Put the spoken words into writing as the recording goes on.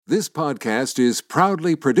This podcast is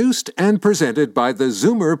proudly produced and presented by the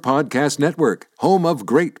Zoomer Podcast Network, home of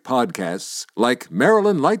great podcasts like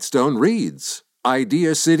Marilyn Lightstone Reads,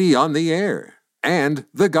 Idea City on the Air, and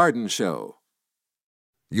The Garden Show.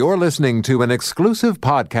 You're listening to an exclusive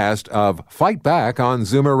podcast of Fight Back on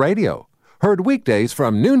Zoomer Radio, heard weekdays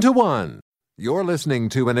from noon to 1. You're listening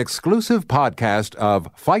to an exclusive podcast of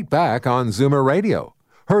Fight Back on Zoomer Radio,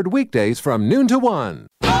 heard weekdays from noon to 1.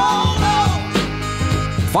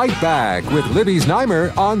 Fight Back with Libby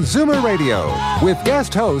Znaimer on Zoomer Radio with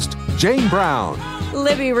guest host Jane Brown.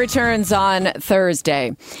 Libby returns on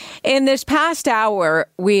Thursday. In this past hour,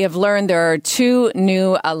 we have learned there are two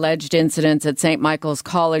new alleged incidents at St. Michael's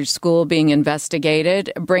College School being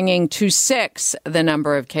investigated, bringing to 6 the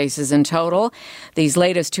number of cases in total. These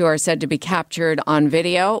latest two are said to be captured on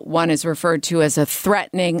video. One is referred to as a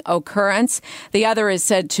threatening occurrence. The other is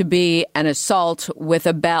said to be an assault with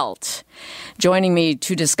a belt. Joining me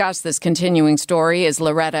to discuss this continuing story is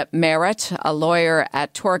Loretta Merritt, a lawyer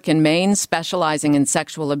at Torque in Maine, specializing in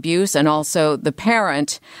sexual abuse, and also the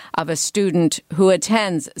parent of a student who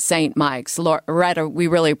attends St. Mike's. Loretta, we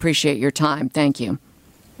really appreciate your time. Thank you.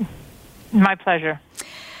 My pleasure.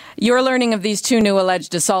 You're learning of these two new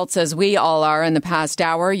alleged assaults, as we all are, in the past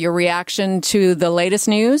hour. Your reaction to the latest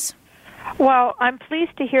news? Well, I'm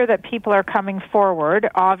pleased to hear that people are coming forward.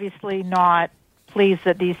 Obviously not pleased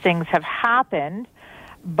that these things have happened,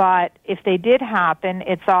 but if they did happen,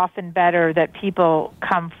 it's often better that people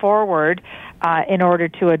come forward in order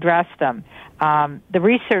to address them. The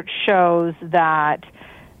research shows that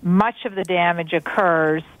much of the damage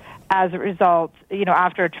occurs as a result,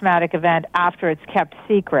 after a traumatic event, after it's kept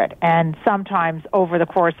secret, and sometimes over the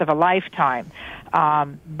course of a lifetime.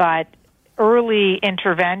 But early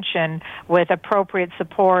intervention with appropriate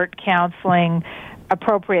support, counseling,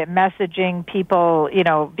 appropriate messaging, people,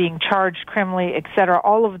 being charged criminally, et cetera,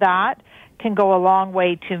 all of that can go a long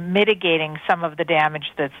way to mitigating some of the damage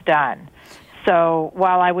that's done. So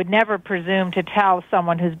while I would never presume to tell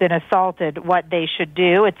someone who's been assaulted what they should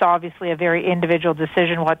do, it's obviously a very individual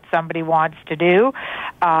decision what somebody wants to do.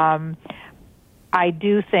 I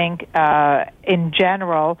do think, in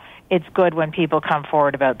general, it's good when people come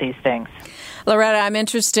forward about these things. Loretta, I'm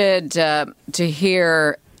interested to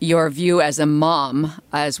hear your view as a mom,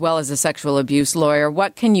 as well as a sexual abuse lawyer.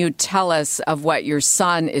 What can you tell us of what your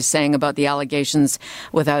son is saying about the allegations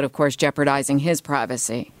without, of course, jeopardizing his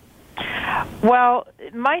privacy? Well,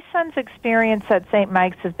 my son's experience at St.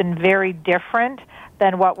 Mike's has been very different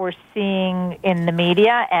than what we're seeing in the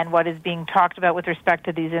media and what is being talked about with respect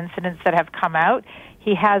to these incidents that have come out.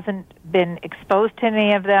 He hasn't been exposed to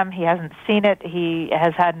any of them. He hasn't seen it. He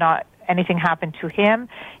has had not anything happen to him.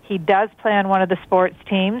 He does play on one of the sports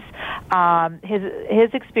teams.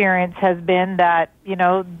 His experience has been that,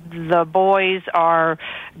 the boys are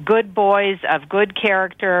good boys of good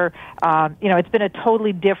character. It's been a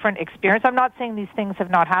totally different experience. I'm not saying these things have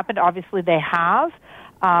not happened. Obviously they have.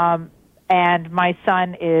 And my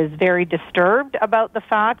son is very disturbed about the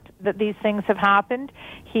fact that these things have happened.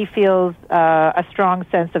 He feels a strong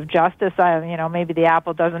sense of justice. Maybe the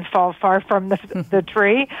apple doesn't fall far from the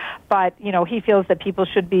tree, but, he feels that people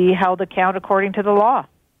should be held account according to the law.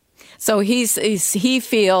 So he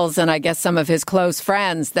feels, and I guess some of his close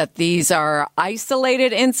friends, that these are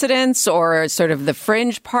isolated incidents or sort of the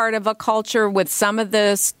fringe part of a culture with some of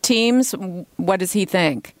the teams. What does he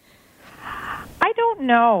think? I don't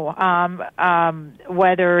know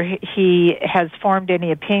whether he has formed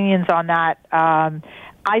any opinions on that.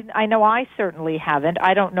 I know I certainly haven't.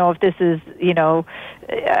 I don't know if this is,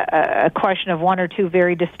 a question of one or two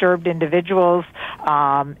very disturbed individuals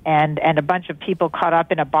and a bunch of people caught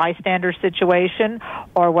up in a bystander situation,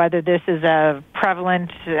 or whether this is a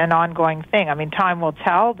prevalent and ongoing thing. I mean, time will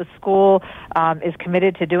tell. The school is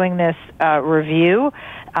committed to doing this review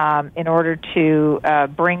in order to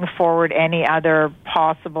bring forward any other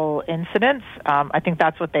possible incidents. I think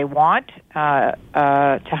that's what they want to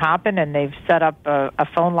happen, and they've set up a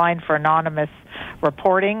phone line for anonymous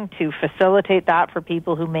reporting to facilitate that for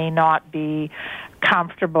people who may not be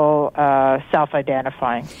comfortable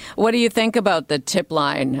self-identifying. What do you think about the tip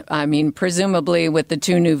line? I mean, presumably with the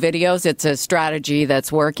two new videos, it's a strategy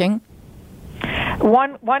that's working?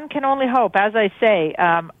 One can only hope. As I say,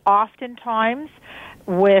 oftentimes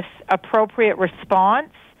with appropriate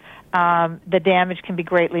response, the damage can be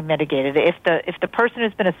greatly mitigated. If the person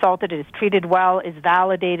who's been assaulted is treated well, is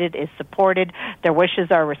validated, is supported, their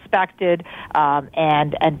wishes are respected,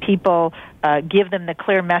 and people give them the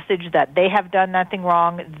clear message that they have done nothing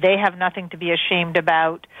wrong, they have nothing to be ashamed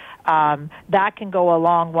about, that can go a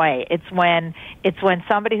long way. It's when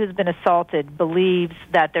somebody who's been assaulted believes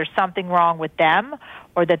that there's something wrong with them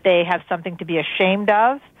or that they have something to be ashamed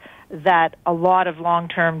of, that a lot of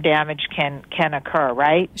long-term damage can occur,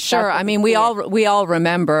 right? Sure. I mean, we all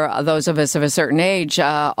remember, those of us of a certain age,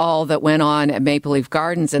 all that went on at Maple Leaf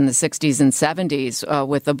Gardens in the 60s and 70s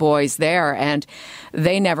with the boys there, and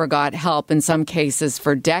they never got help in some cases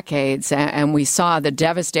for decades, and we saw the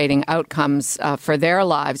devastating outcomes for their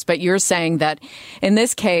lives. But you're saying that in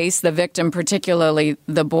this case, the victim, particularly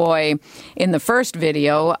the boy in the first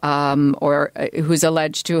video, or who's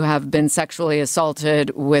alleged to have been sexually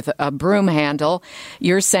assaulted with a broom handle,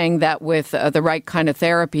 you're saying that with the right kind of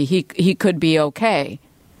therapy, he could be okay.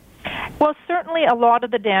 Well, certainly a lot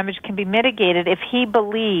of the damage can be mitigated if he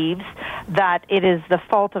believes that it is the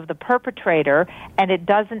fault of the perpetrator and it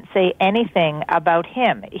doesn't say anything about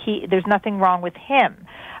him. There's nothing wrong with him.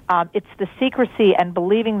 It's the secrecy and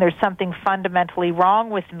believing there's something fundamentally wrong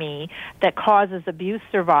with me that causes abuse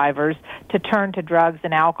survivors to turn to drugs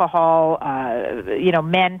and alcohol.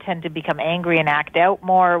 Men tend to become angry and act out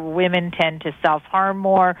more. Women tend to self-harm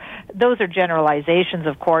more. Those are generalizations,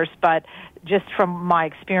 of course, but just from my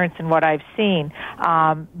experience and what I've seen.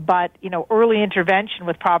 But early intervention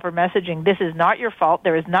with proper messaging, this is not your fault.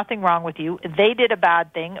 There is nothing wrong with you. They did a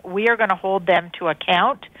bad thing. We are going to hold them to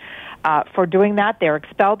account for doing that. They're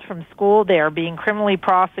expelled from school. They are being criminally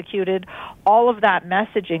prosecuted. All of that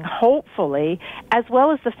messaging, hopefully, as well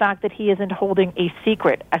as the fact that he isn't holding a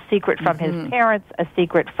secret from his parents, a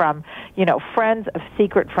secret from, friends, a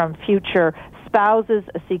secret from future spouses,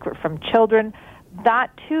 a secret from children. That,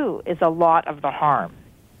 too, is a lot of the harm.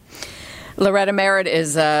 Loretta Merritt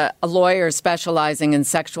is a lawyer specializing in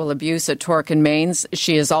sexual abuse at Torque and Mains.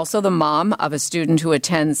 She is also the mom of a student who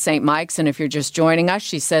attends St. Mike's. And if you're just joining us,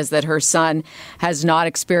 she says that her son has not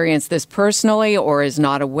experienced this personally or is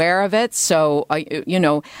not aware of it. So,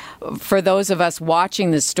 for those of us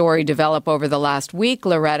watching this story develop over the last week,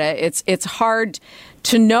 Loretta, it's hard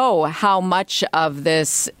to know how much of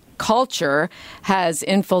this culture has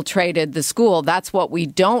infiltrated the school. That's what we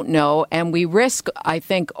don't know, and we risk, I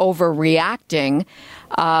think, overreacting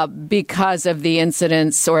because of the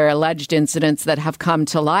incidents or alleged incidents that have come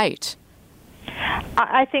to light.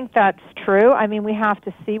 I think that's true. I mean, we have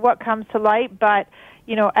to see what comes to light, but,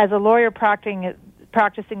 as a lawyer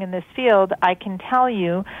practicing in this field, I can tell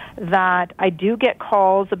you that I do get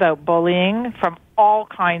calls about bullying from all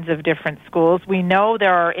kinds of different schools. We know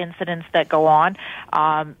there are incidents that go on.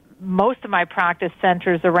 Most of my practice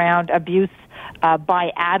centers around abuse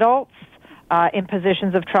by adults in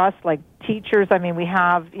positions of trust, like teachers. I mean, we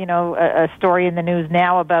have, a story in the news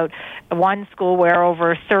now about one school where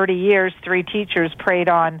over 30 years, 3 teachers preyed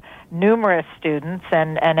on numerous students,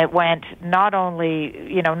 and it went not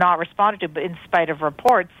only, not responded to, but in spite of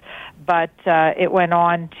reports, but it went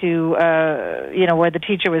on to, where the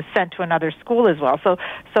teacher was sent to another school as well. So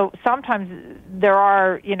sometimes there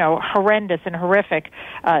are, horrendous and horrific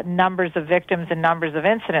numbers of victims and numbers of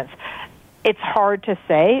incidents. It's hard to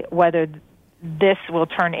say whether this will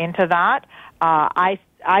turn into that. I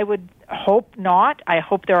would hope not. I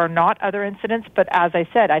hope there are not other incidents, but as I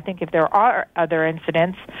said, I think if there are other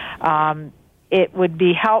incidents, it would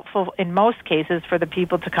be helpful in most cases for the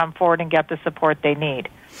people to come forward and get the support they need.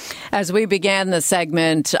 As we began the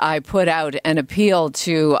segment, I put out an appeal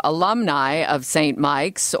to alumni of St.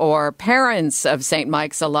 Mike's or parents of St.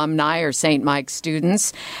 Mike's alumni or St. Mike's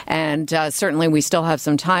students. And certainly we still have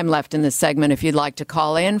some time left in this segment if you'd like to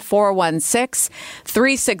call in.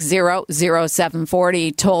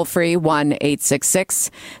 416-360-0740, toll-free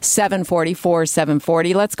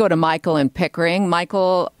 1-866-744-740. Let's go to Michael in Pickering.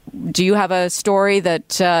 Michael, do you have a story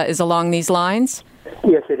that is along these lines?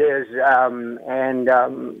 Yes, it is.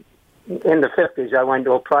 In the 50s, I went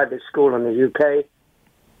to a private school in the UK,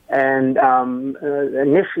 and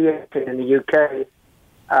initiation in the UK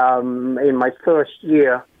in my first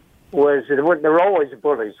year was there were always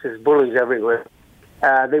bullies. There's bullies everywhere.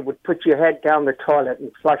 They would put your head down the toilet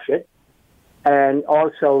and flush it, and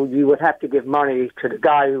also you would have to give money to the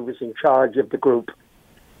guy who was in charge of the group.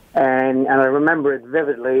 And I remember it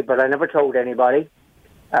vividly, but I never told anybody.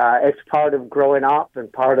 It's part of growing up and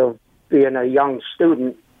part of being a young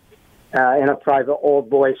student in a private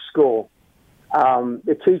all-boys school.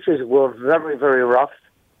 The teachers were very, very rough.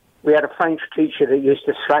 We had a French teacher that used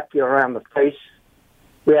to slap you around the face.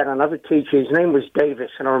 We had another teacher, his name was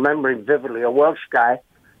Davis, and I remember him vividly, a Welsh guy.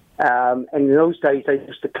 And in those days, they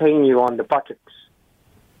used to cane you on the buttocks.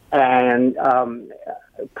 And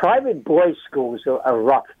private boys' schools are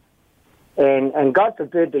rough. And God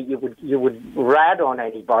forbid that you would rat on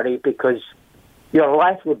anybody, because your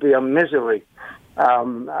life would be a misery.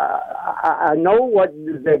 I know what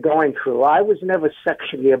they're going through. I was never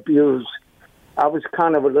sexually abused. I was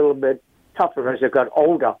kind of a little bit tougher as I got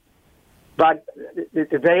older. But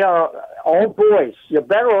they are all boys. You're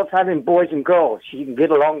better off having boys and girls. You can get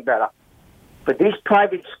along better. But these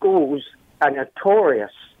private schools are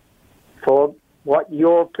notorious for what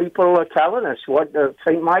your people are telling us, what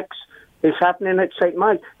St. Mike's is happening at St.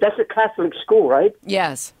 Mike's. That's a Catholic school, right?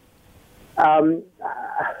 Yes. And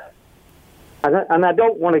I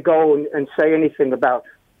don't want to go and say anything about...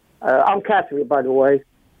 I'm Catholic, by the way.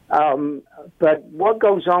 But what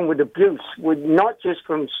goes on with abuse, not just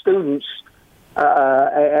from students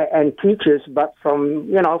and teachers, but from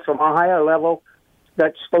a higher level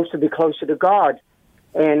that's supposed to be closer to God.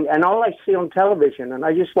 And all I see on television, and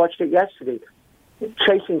I just watched it yesterday,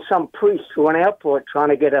 chasing some priest through an airport trying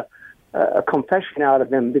to get a confession out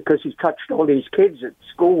of him because he touched all these kids at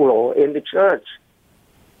school or in the church.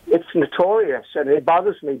 It's notorious, and it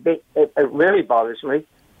bothers me. It really bothers me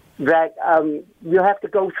that you have to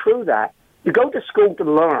go through that. You go to school to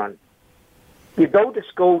learn. You go to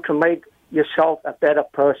school to make yourself a better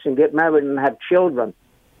person, get married and have children.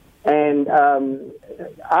 And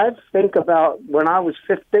I think about when I was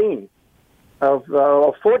 15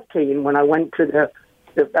 or 14 when I went to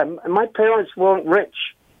my parents weren't rich,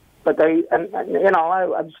 but I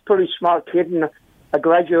was a pretty smart kid, and I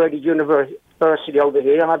graduated university over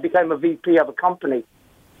here, and I became a VP of a company.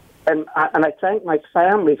 And I thank my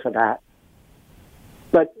family for that.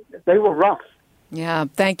 But they were rough. Yeah,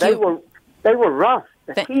 thank you. They were rough.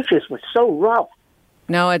 The teachers were so rough.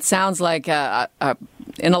 No, it sounds like,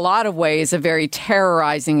 in a lot of ways, a very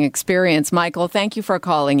terrorizing experience. Michael, thank you for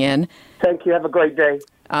calling in. Thank you. Have a great day.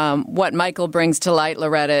 What Michael brings to light,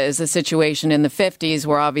 Loretta, is a situation in the 50s.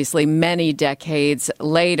 We're obviously many decades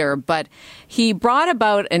later. But he brought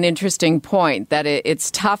about an interesting point that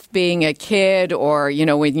it's tough being a kid, or,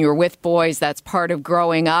 when you're with boys, that's part of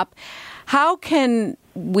growing up. How can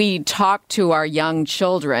we talk to our young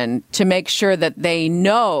children to make sure that they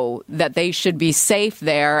know that they should be safe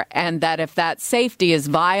there, and that if that safety is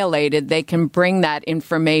violated, they can bring that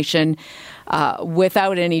information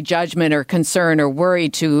without any judgment or concern or worry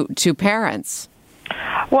to parents?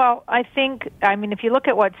 Well, if you look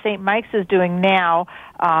at what St. Mike's is doing now,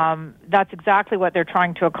 that's exactly what they're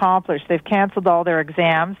trying to accomplish. They've canceled all their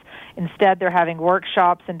exams. Instead, they're having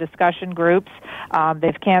workshops and discussion groups.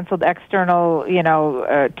 They've canceled external,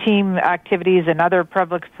 team activities and other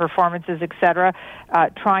public performances, etc.,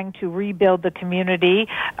 trying to rebuild the community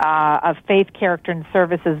of faith, character, and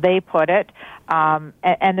service, as they put it.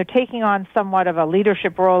 And they're taking on somewhat of a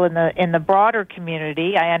leadership role in the broader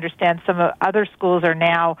community. I understand some other schools are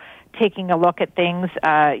now taking a look at things,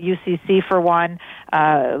 UCC for one,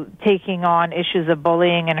 taking on issues of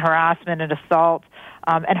bullying and harassment and assault.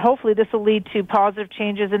 And hopefully this will lead to positive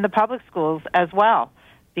changes in the public schools as well,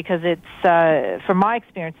 because it's, from my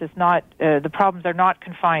experience, it's not the problems are not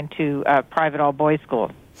confined to private all-boys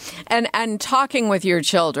schools. And talking with your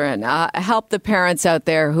children, help the parents out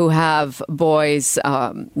there who have boys,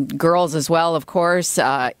 girls as well, of course,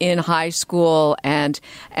 in high school, and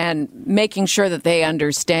making sure that they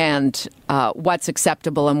understand what's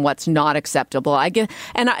acceptable and what's not acceptable.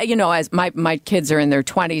 As my kids are in their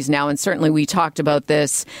 20s now, and certainly we talked about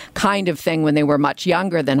this kind of thing when they were much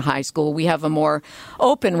younger than high school. We have a more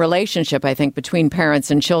open relationship, I think, between parents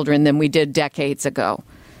and children than we did decades ago.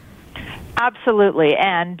 Absolutely.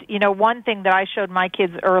 And, one thing that I showed my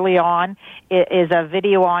kids early on is a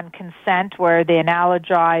video on consent where they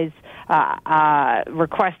analogize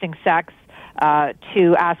requesting sex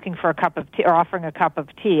to asking for a cup of tea or offering a cup of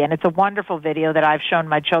tea. And it's a wonderful video that I've shown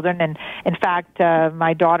my children. And, in fact,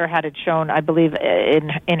 my daughter had it shown, I believe,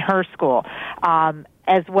 in her school.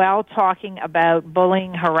 As well, talking about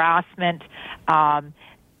bullying, harassment,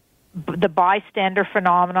 the bystander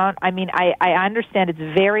phenomenon. I understand it's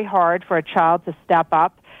very hard for a child to step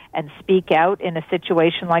up and speak out in a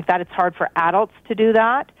situation like that. It's hard for adults to do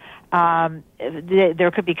that.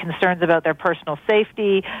 There could be concerns about their personal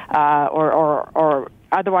safety or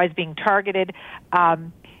otherwise being targeted.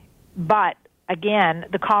 But again,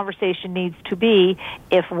 the conversation needs to be,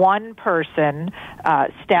 if one person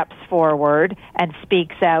steps forward and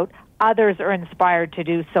speaks out, others are inspired to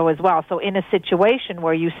do so as well. So in a situation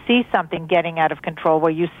where you see something getting out of control,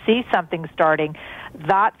 where you see something starting,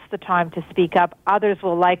 that's the time to speak up. Others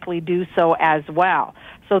will likely do so as well.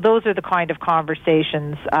 So those are the kind of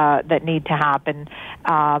conversations that need to happen,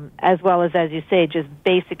 as well as you say, just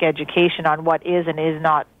basic education on what is and is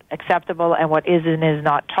not acceptable and what is and is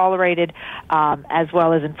not tolerated, as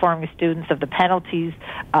well as informing students of the penalties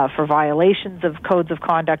for violations of codes of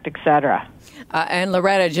conduct, etc. And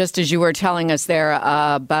Loretta, just as you were telling us there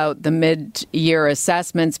about the mid-year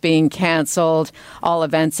assessments being canceled, all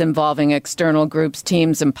events involving external groups,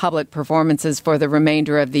 teams, and public performances for the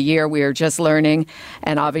remainder of the year, we are just learning,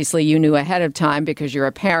 and obviously you knew ahead of time because you're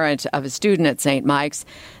a parent of a student at St.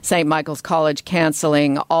 Michael's College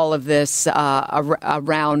canceling all of this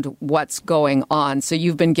around what's going on. So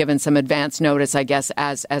you've been given some advance notice, I guess,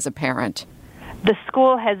 as a parent. The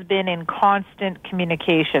school has been in constant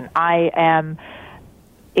communication. I am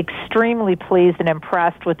extremely pleased and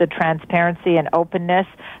impressed with the transparency and openness.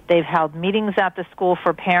 They've held meetings at the school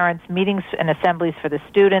for parents, meetings and assemblies for the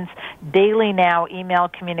students, daily now email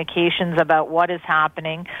communications about what is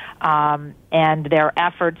happening, and their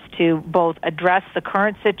efforts to both address the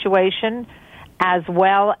current situation as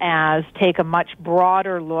well as take a much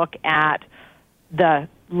broader look at the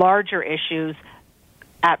larger issues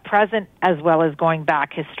at present as well as going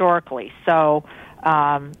back historically. So,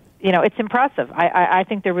 it's impressive. I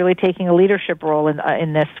think they're really taking a leadership role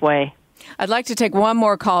in this way. I'd like to take one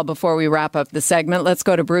more call before we wrap up the segment. Let's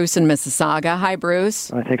go to Bruce in Mississauga. Hi, Bruce.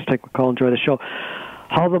 Thanks for taking my call. Enjoy the show.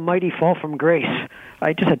 How the mighty fall from grace.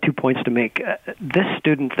 I just had 2 points to make. This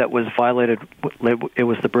student that was violated, it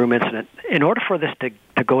was the broom incident. In order for this to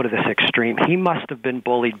go to this extreme, he must have been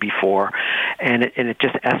bullied before, and it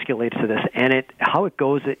just escalates to this. And how it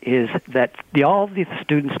goes is that all of these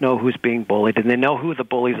students know who's being bullied, and they know who the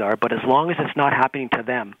bullies are, but as long as it's not happening to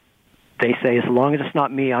them, they say, as long as it's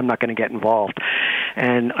not me, I'm not going to get involved.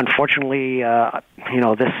 And unfortunately,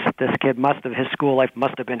 this kid his school life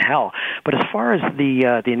must have been hell. But as far as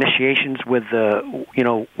the initiations with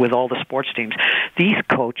with all the sports teams, these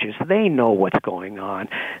coaches, they know what's going on.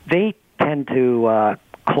 They tend to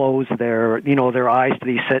close their eyes to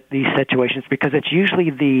these situations because it's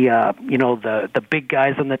usually the big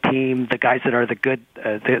guys on the team, the guys that are the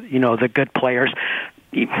good players.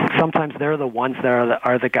 Sometimes they're the ones that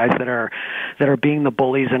are the guys that are being the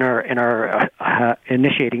bullies and are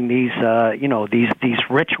initiating these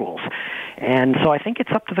rituals. And so I think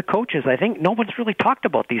it's up to the coaches. I think no one's really talked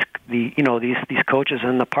about these coaches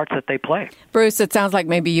and the parts that they play. Bruce, it sounds like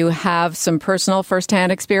maybe you have some personal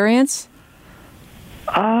firsthand experience.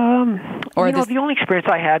 The only experience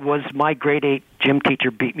I had was my grade 8 gym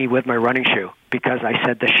teacher beat me with my running shoe because I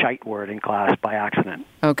said the shite word in class by accident.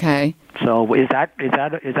 Okay. So is that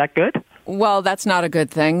good? Well, that's not a good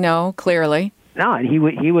thing. No, clearly. No, and he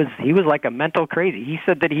was like a mental crazy. He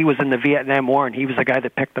said that he was in the Vietnam War and he was the guy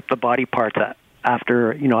that picked up the body parts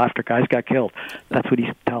after guys got killed. That's what he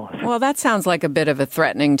tells us. Well, that sounds like a bit of a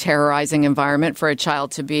threatening, terrorizing environment for a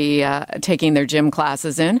child to be taking their gym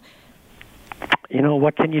classes in.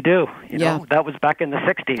 What can you do? That was back in the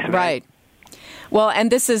 60s. Right. Well,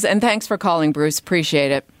 and thanks for calling, Bruce.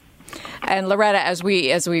 Appreciate it. And Loretta, as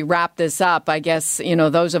we wrap this up, I guess,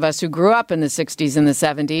 those of us who grew up in the 60s and the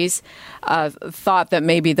 70s thought that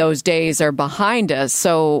maybe those days are behind us.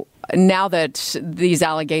 So now that these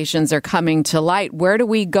allegations are coming to light, where do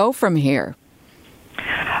we go from here?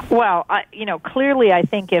 Well, clearly I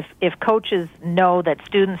think if coaches know that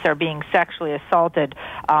students are being sexually assaulted,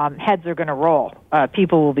 heads are going to roll.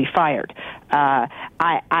 People will be fired.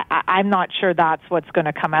 I'm not sure that's what's going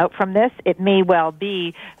to come out from this. It may well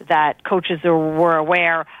be that coaches were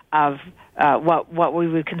aware of what we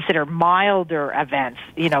would consider milder events,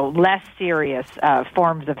 less serious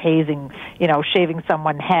forms of hazing, shaving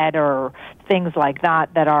someone's head or things like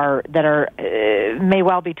that are may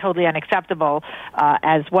well be totally unacceptable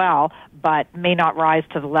as well, but may not rise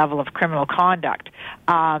to the level of criminal conduct.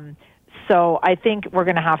 So I think we're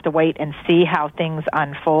going to have to wait and see how things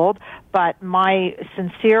unfold. But my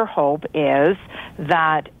sincere hope is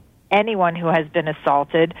that anyone who has been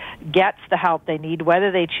assaulted gets the help they need,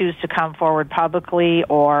 whether they choose to come forward publicly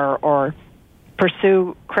or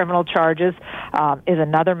pursue criminal charges is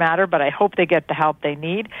another matter, but I hope they get the help they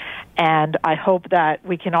need, and I hope that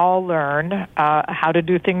we can all learn how to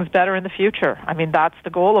do things better in the future. I mean, that's the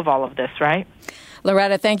goal of all of this, right?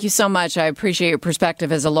 Loretta, thank you so much. I appreciate your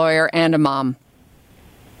perspective as a lawyer and a mom.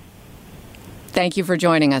 Thank you for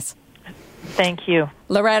joining us. Thank you.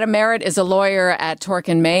 Loretta Merritt is a lawyer at Torque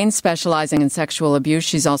in Maine, specializing in sexual abuse.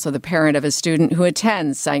 She's also the parent of a student who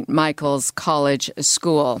attends St. Michael's College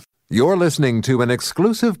School. You're listening to an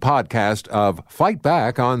exclusive podcast of Fight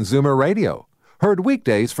Back on Zoomer Radio. Heard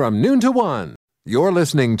weekdays from noon to 1. You're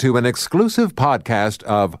listening to an exclusive podcast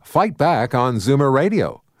of Fight Back on Zoomer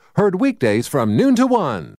Radio. Heard weekdays from noon to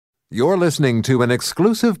 1. You're listening to an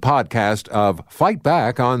exclusive podcast of Fight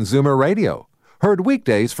Back on Zoomer Radio. Heard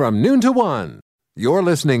weekdays from noon to 1. You're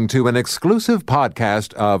listening to an exclusive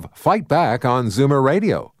podcast of Fight Back on Zoomer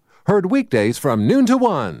Radio. Heard weekdays from noon to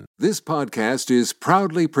 1. This podcast is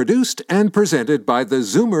proudly produced and presented by the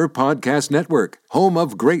Zoomer Podcast Network, home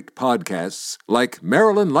of great podcasts like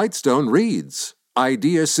Marilyn Lightstone Reads,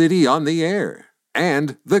 Idea City on the Air,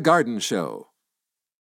 and The Garden Show.